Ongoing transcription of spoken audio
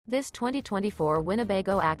This 2024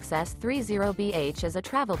 Winnebago Access 30BH is a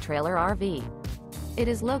travel trailer RV. It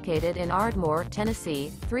is located in Ardmore,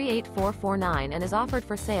 Tennessee, 38449 and is offered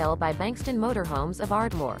for sale by Bankston Motorhomes of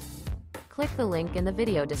Ardmore. Click the link in the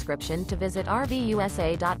video description to visit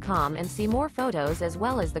RVUSA.com and see more photos as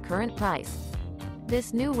well as the current price.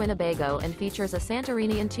 This new Winnebago and features a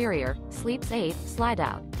Santorini interior, sleeps 8,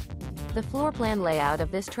 slide-out. The floor plan layout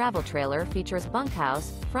of this travel trailer features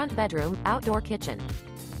bunkhouse, front bedroom, outdoor kitchen.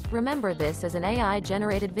 Remember, this is an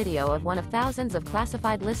AI-generated video of one of thousands of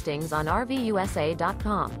classified listings on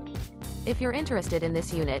RVUSA.com. If you're interested in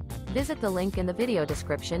this unit, visit the link in the video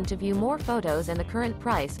description to view more photos and the current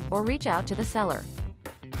price, or reach out to the seller.